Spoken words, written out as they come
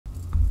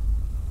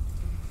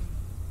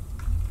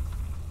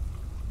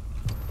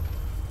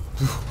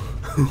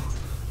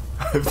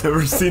I've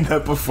never seen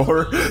that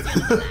before.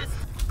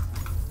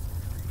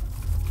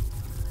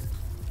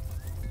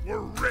 We're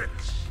rich.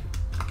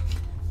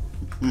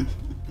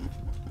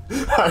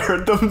 I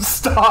heard them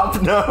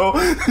stop, no!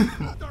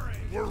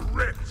 We're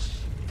rich.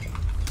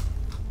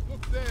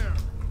 Look there.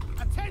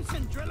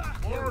 Attention, driller!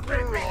 We're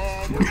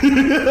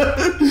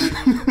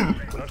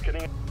not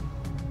kidding.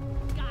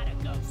 Gotta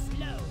go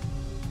slow.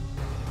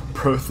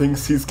 Bro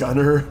thinks he's got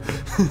her.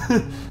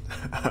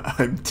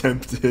 I'm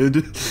tempted.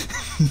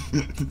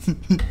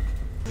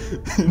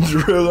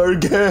 Driller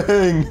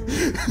gang!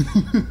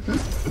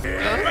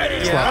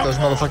 Slap those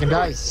motherfucking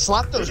guys.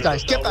 Slap those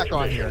guys. Get back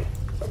on here.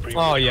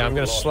 Oh yeah, I'm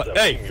gonna slap.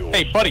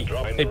 Hey, buddy.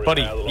 Hey,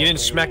 buddy. You didn't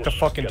smack the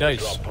fucking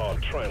dice.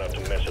 Try not to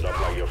mess it up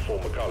like your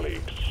former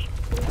colleagues.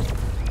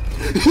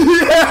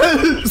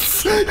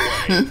 Yes!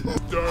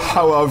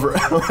 However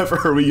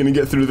are we gonna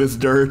get through this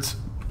dirt?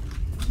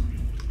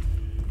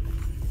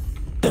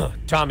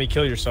 Tommy,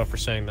 kill yourself for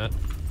saying that.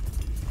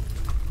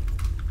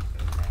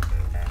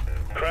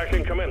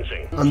 Cracking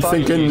commencing. I'm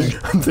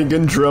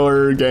thinking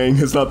driller gang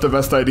is not the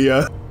best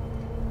idea.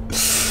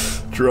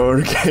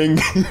 Driller gang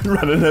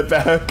running it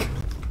back.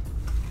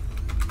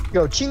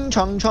 Go ching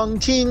chong chong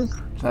ching.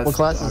 What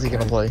class is he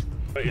gonna play?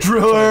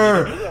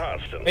 Driller!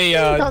 Hey,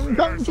 Chong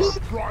chong ching.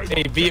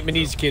 hey,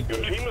 Vietnamese kid.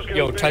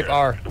 Yo, type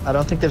R. I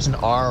don't think there's an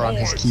R on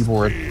his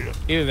keyboard.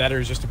 Either that or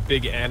he's just a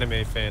big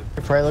anime fan.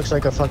 It probably looks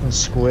like a fucking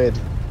squid.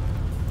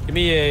 Give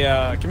me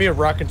a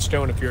rock and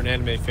stone if you're an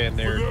anime fan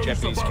there,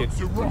 Japanese kid.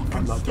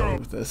 I'm not dealing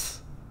with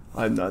this.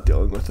 I'm not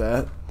dealing with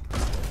that.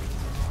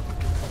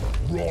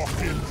 Rock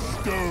and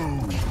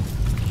stone.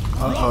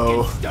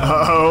 Uh-oh.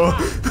 Uh-oh.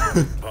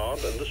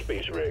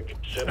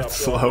 That's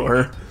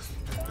slower.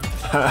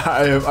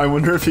 I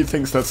wonder if he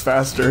thinks that's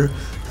faster.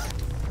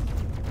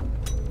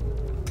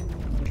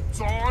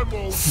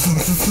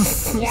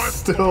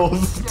 Still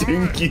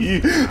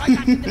stinky.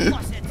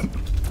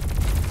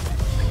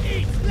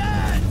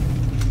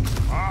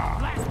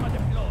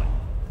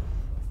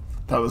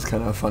 That was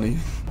kind of funny.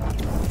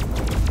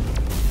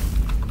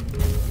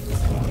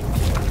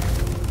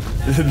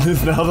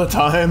 Is now the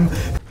time?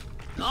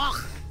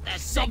 Ugh,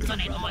 there's something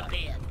in my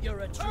beard.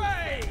 You're a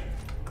tree.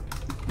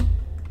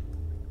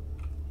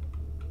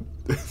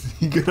 Is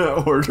he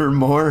gonna order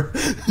more?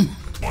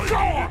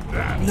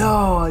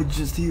 No, I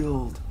just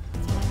healed.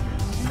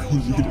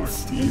 You to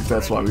Steve,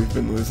 that's why we've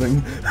been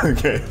losing.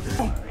 Okay.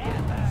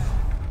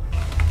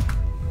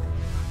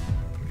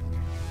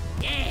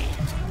 Yeah.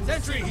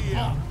 Sentry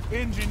here.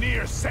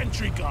 Engineer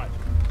sentry gun.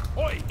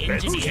 Oi,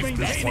 Engineer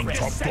this one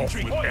topped off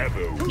with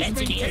ammo.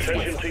 Engineer.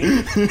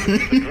 This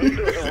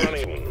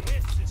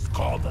is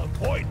called the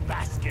void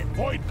basket.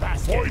 Void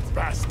basket. Void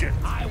basket.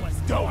 I was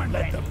Don't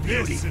let the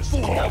beauty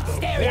fool called the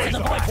staring at the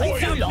void for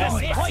too long.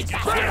 Void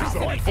There's a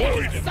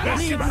void in this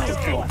Leave no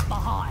basket. thought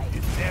behind.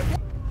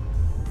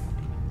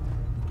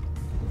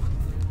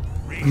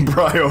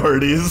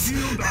 Priorities.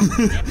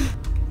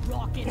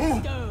 Rock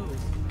and stone.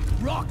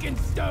 Rock and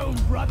stone,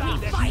 brother. We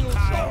fight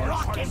for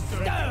rock and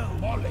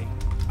stone. Molly.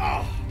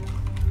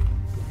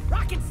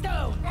 Rock and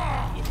stone.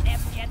 It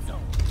never gets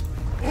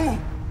old.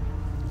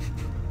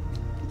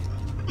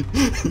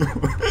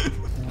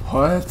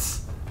 What?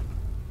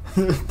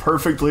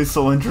 Perfectly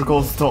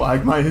cylindrical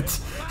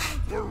stalagmites.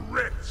 We're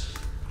rich.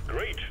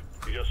 Great.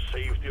 You just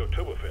saved the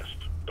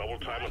Oktoberfest. Double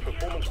time and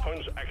performance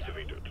points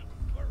activated.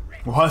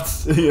 What?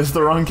 He has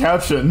the wrong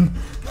caption.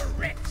 We're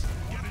rich.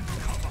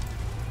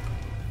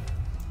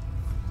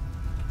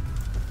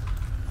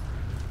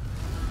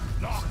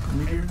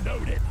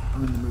 Noted.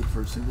 I'm in the mood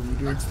for a single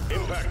meteor.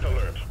 Impact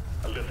alert.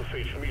 A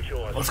lithophage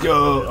meteor has Let's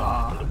go.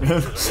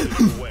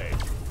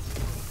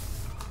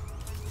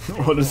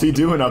 What is he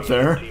doing up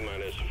there?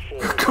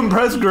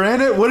 Compressed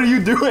granite? What are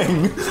you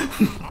doing?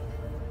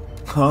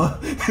 Huh?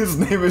 His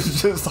name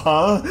is just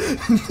Huh?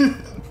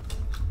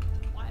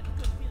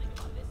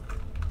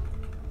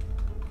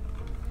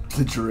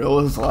 The drill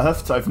is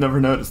left? I've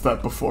never noticed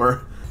that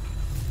before.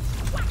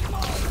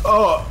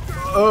 Oh,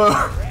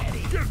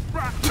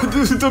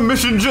 the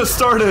mission just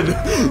started!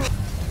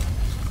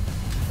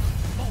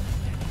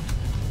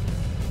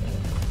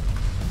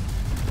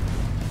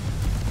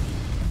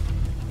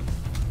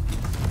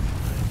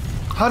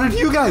 How did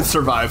you guys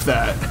survive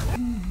that?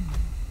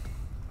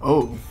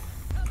 Oh.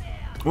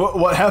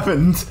 What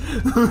happened?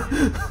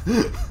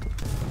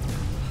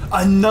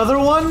 Another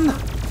one?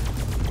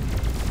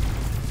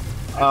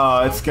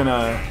 It's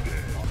gonna...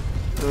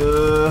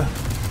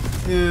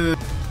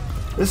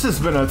 This has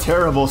been a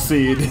terrible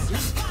seed.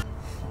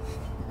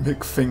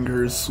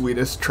 McFinger's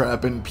Sweetest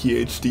Trap and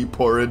PhD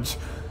Porridge.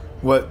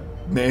 What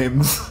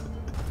names?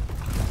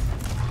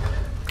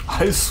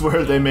 I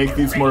swear they make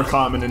these more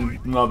common in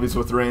lobbies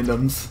with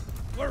randoms.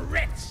 We're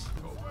rich.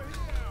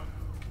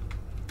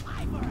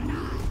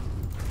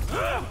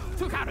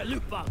 Took out a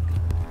loot bug.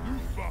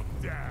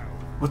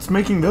 What's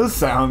making those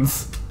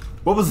sounds?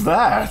 What was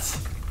that?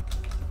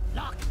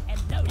 Lock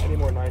and load. Any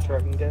more nitro I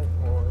can get,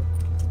 or...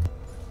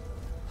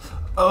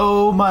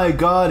 Oh my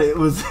god, it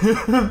was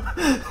him.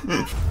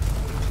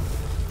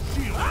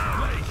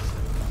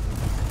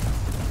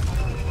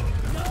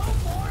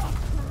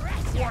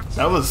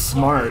 That was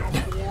smart.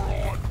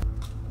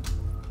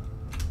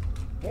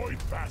 Void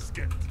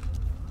basket.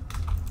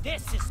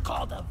 This is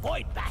called a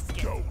void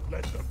basket. Don't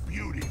let the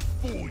beauty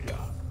fool ya.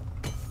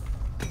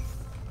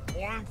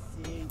 I'm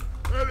full.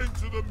 Heading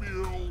to the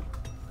mule.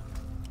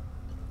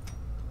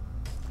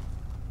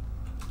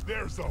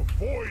 There's a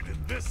void in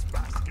this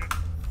basket.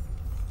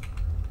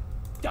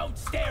 Don't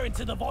stare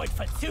into the void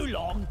for too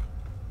long.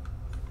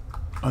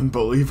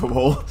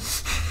 Unbelievable.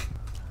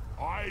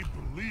 I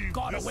believe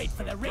Gotta this wait is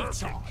for the a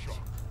recharge.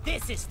 Gherkin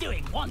This is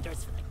doing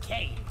wonders for the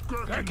cave.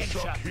 Gherkin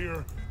shot. shot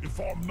here, if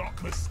I'm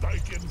not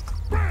mistaken.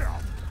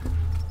 Bam!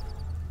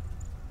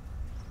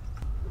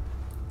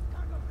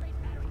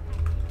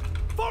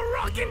 For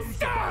rockin'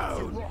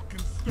 stone! Rock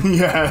and stone.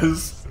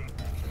 Yes.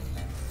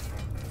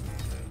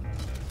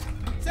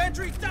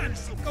 Sentry's done.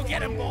 Go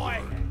get him,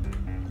 boy.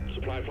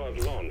 Supply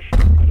pods launch.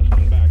 Let us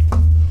stand back.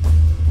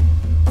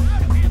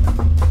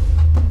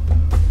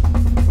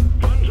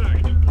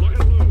 Contact. Lock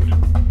and load.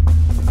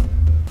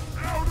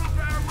 Out of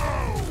ammo!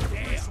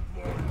 Supplies.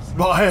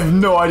 Well, I have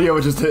no idea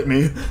what just hit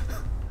me.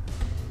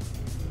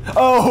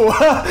 Oh!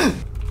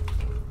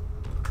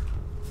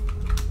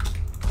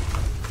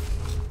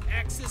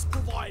 Access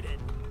provided.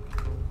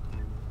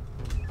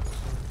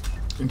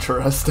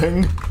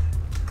 Interesting.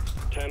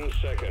 10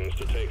 seconds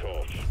to take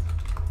off.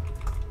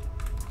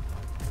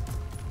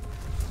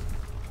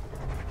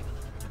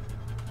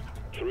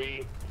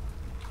 3,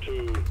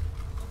 2,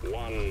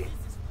 1.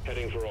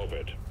 Heading for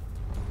orbit.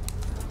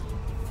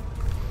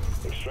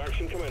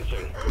 Extraction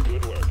commencing.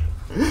 Good work.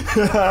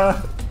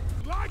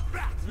 Like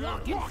that!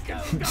 Rockin'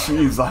 stone.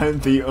 Jeez, I am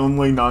the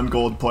only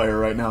non-gold player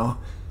right now.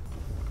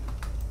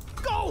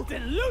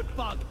 Golden loot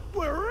bug.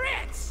 We're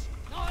rich.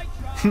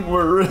 Nitro.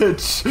 We're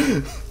rich.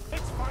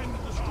 Let's find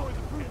and destroy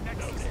the brute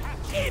next to the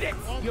hatch. Eat it.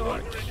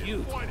 You're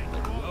cute.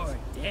 You're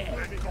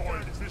dead.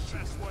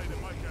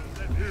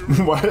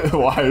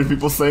 Why are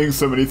people saying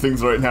so many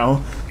things right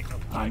now?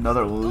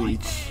 Another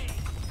leech.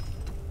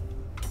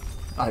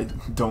 I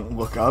don't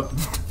look up.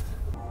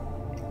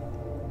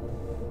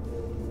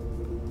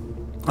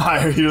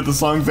 I hear the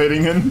song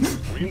fading in.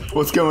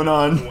 What's going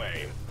on?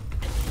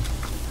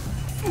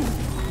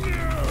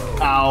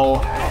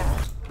 Ow.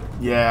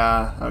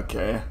 Yeah,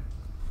 okay.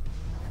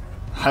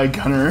 Hi,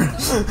 Gunner.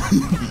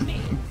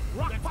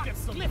 Rock box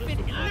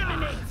slipping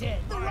eliminated.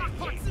 The rock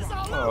box is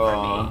all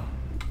over me.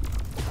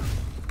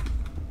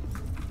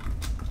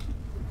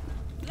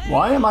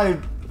 Why am I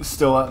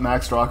still at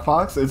max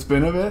Rockbox? It's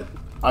been a bit.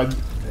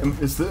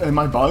 Am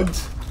I bugged?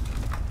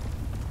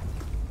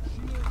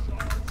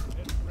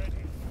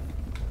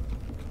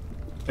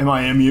 Am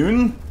I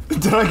immune?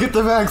 Did I get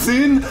the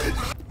vaccine?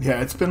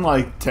 Yeah, it's been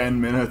like 10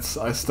 minutes.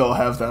 I still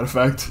have that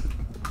effect.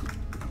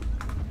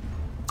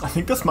 I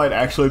think this might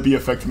actually be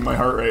affecting my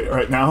heart rate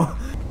right now.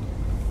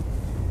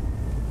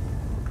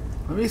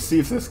 Let me see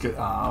if this gets.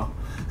 Oh.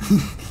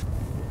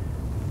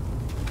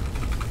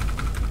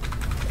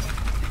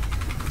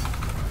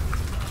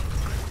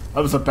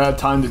 That was a bad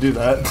time to do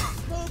that.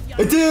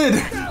 It did!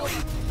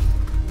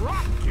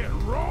 Rock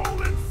and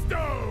roll and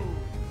stone!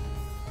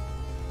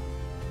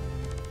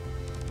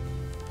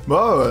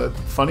 Whoa,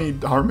 funny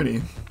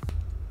harmony.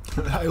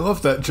 I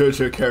love that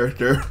JoJo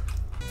character.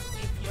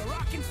 You're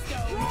rockin'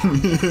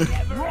 stone.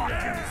 Never Rock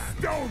and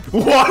stone!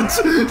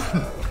 What?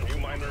 New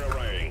miner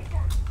arriving.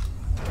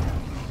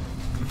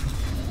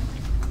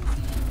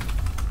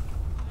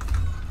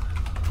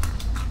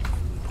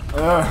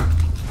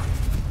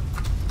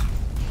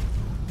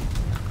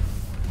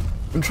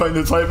 I'm trying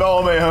to type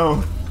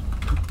LMAO.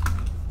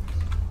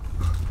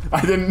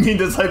 I didn't mean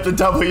to type the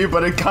W,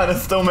 but it kind of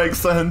still makes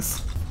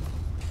sense.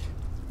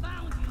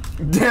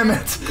 Damn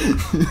it!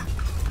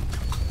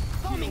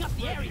 foaming up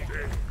the area.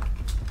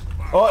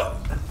 Oh,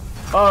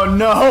 oh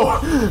no!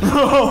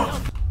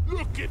 Oh.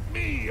 Look at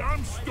me,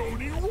 I'm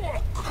Stony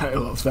Rock! I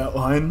love that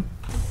line.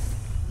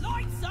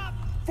 Lights up.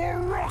 For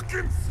rock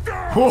and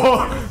stone!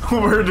 Whoa,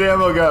 where'd the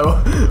ammo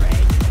go?